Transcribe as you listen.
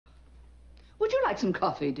Would you like some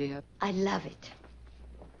coffee, dear? I love it.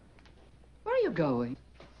 Where are you going?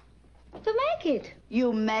 To make it.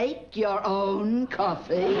 You make your own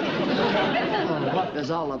coffee? Oh, what has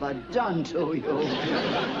Oliver done to you?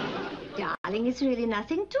 Darling, it's really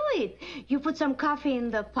nothing to it. You put some coffee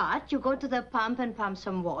in the pot, you go to the pump and pump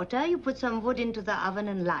some water, you put some wood into the oven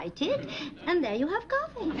and light it, and there you have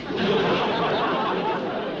coffee.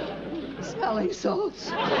 Smelling salts.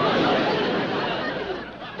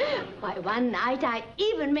 Why, one night I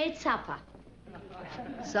even made supper.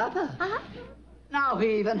 Supper? Uh-huh. Now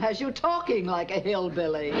he even has you talking like a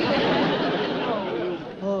hillbilly. Oh,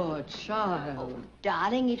 poor child.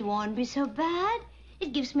 Darling, it won't be so bad.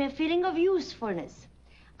 It gives me a feeling of usefulness.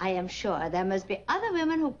 I am sure there must be other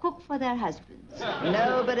women who cook for their husbands.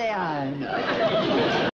 Nobody I know.